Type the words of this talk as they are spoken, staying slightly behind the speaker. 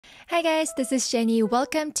Hi guys, this is Jenny.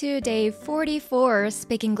 Welcome to day 44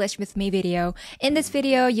 Speak English with Me video. In this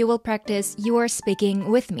video, you will practice your speaking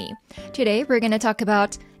with me. Today, we're going to talk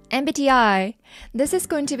about MBTI. This is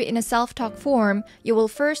going to be in a self-talk form. You will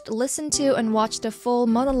first listen to and watch the full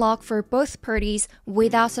monologue for both parties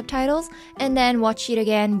without subtitles, and then watch it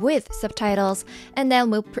again with subtitles, and then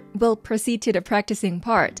we'll proceed to the practicing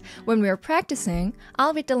part. When we're practicing,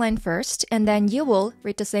 I'll read the line first, and then you will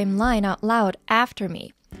read the same line out loud after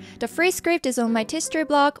me. The free script is on my history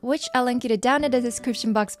blog, which I'll link you down in the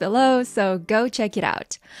description box below, so go check it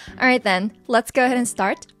out. Alright then, let's go ahead and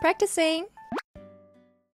start practicing.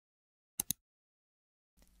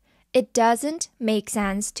 It doesn't make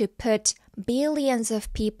sense to put billions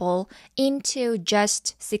of people into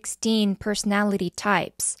just 16 personality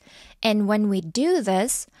types. And when we do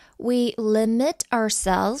this, we limit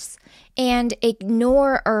ourselves and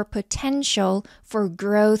ignore our potential for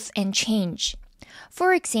growth and change.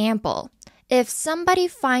 For example, if somebody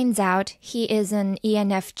finds out he is an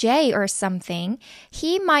ENFJ or something,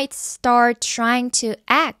 he might start trying to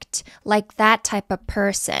act like that type of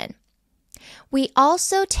person. We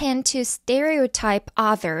also tend to stereotype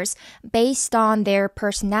others based on their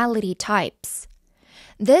personality types.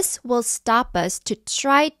 This will stop us to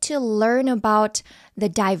try to learn about the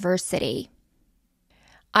diversity.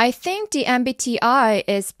 I think the MBTI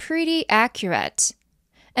is pretty accurate.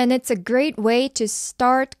 And it's a great way to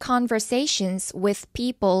start conversations with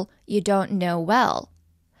people you don't know well.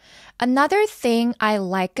 Another thing I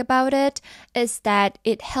like about it is that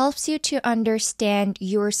it helps you to understand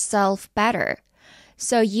yourself better,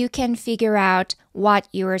 so you can figure out what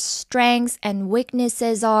your strengths and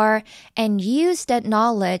weaknesses are and use that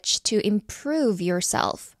knowledge to improve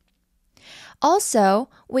yourself. Also,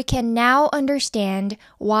 we can now understand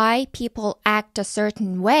why people act a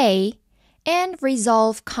certain way and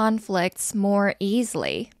resolve conflicts more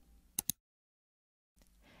easily.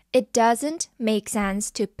 It doesn't make sense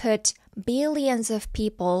to put billions of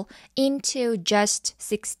people into just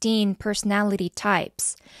 16 personality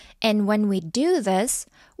types. And when we do this,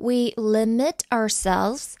 we limit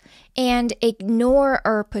ourselves and ignore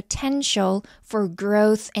our potential for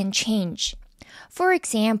growth and change. For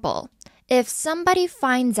example, if somebody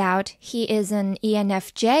finds out he is an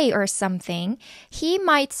ENFJ or something, he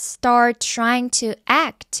might start trying to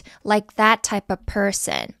act like that type of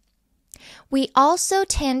person. We also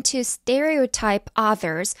tend to stereotype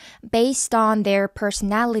others based on their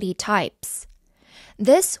personality types.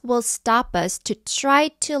 This will stop us to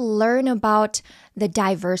try to learn about the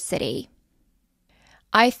diversity.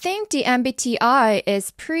 I think the MBTI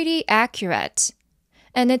is pretty accurate.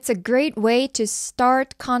 And it's a great way to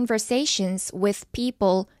start conversations with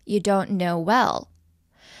people you don't know well.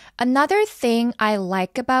 Another thing I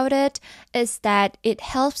like about it is that it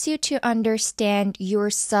helps you to understand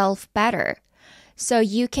yourself better, so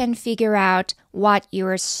you can figure out what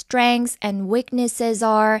your strengths and weaknesses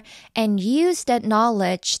are and use that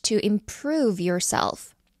knowledge to improve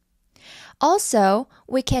yourself. Also,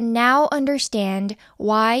 we can now understand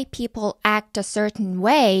why people act a certain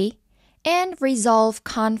way and resolve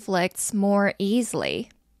conflicts more easily.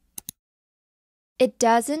 It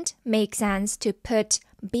doesn't make sense to put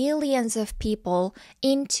billions of people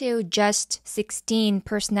into just 16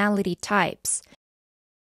 personality types.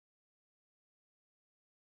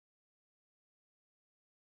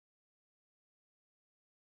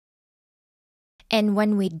 And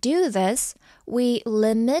when we do this, we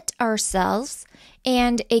limit ourselves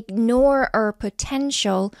and ignore our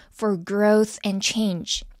potential for growth and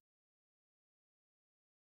change.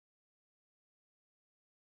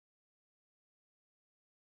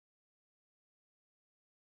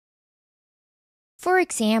 For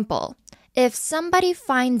example, if somebody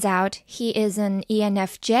finds out he is an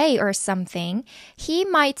ENFJ or something, he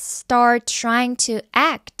might start trying to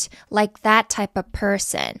act like that type of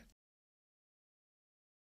person.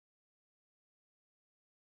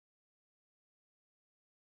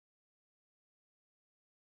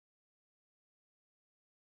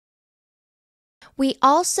 We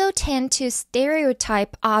also tend to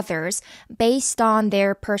stereotype others based on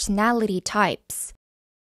their personality types.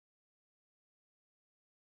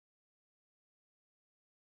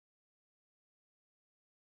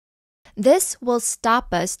 This will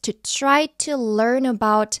stop us to try to learn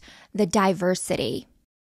about the diversity.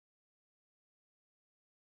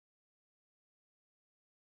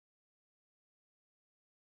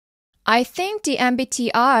 I think the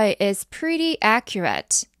MBTI is pretty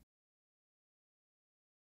accurate.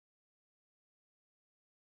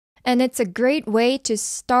 And it's a great way to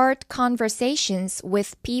start conversations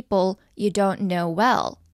with people you don't know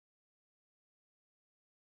well.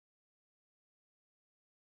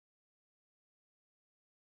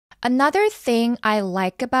 Another thing I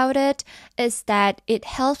like about it is that it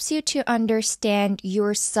helps you to understand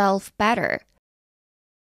yourself better.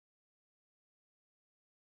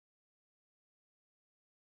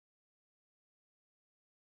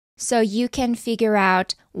 So you can figure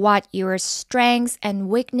out what your strengths and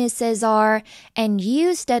weaknesses are and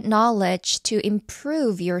use that knowledge to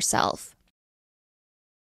improve yourself.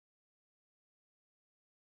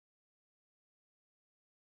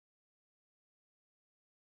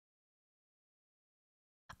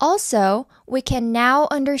 Also, we can now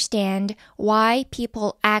understand why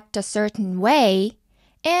people act a certain way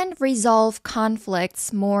and resolve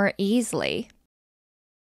conflicts more easily.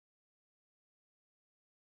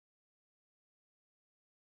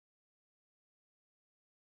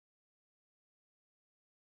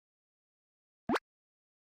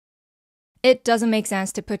 It doesn't make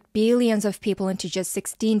sense to put billions of people into just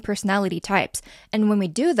 16 personality types. And when we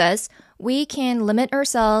do this, we can limit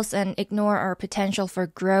ourselves and ignore our potential for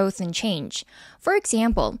growth and change. For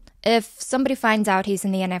example, if somebody finds out he's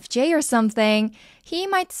in the NFJ or something, he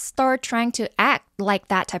might start trying to act like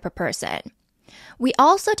that type of person. We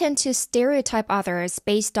also tend to stereotype others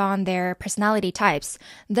based on their personality types.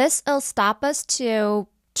 This will stop us to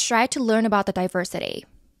try to learn about the diversity.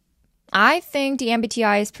 I think the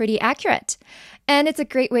MBTI is pretty accurate, and it's a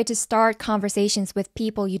great way to start conversations with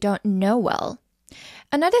people you don't know well.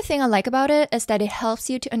 Another thing I like about it is that it helps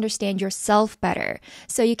you to understand yourself better,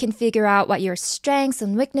 so you can figure out what your strengths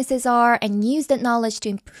and weaknesses are and use that knowledge to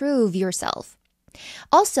improve yourself.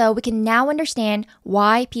 Also, we can now understand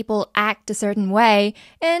why people act a certain way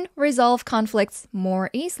and resolve conflicts more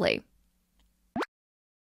easily.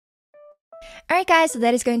 Alright guys, so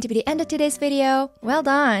that is going to be the end of today's video. Well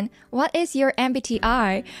done! What is your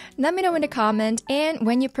MBTI? Let me know in the comment and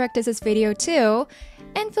when you practice this video too.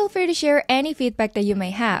 And feel free to share any feedback that you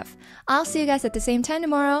may have. I'll see you guys at the same time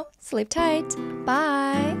tomorrow. Sleep tight.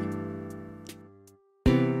 Bye!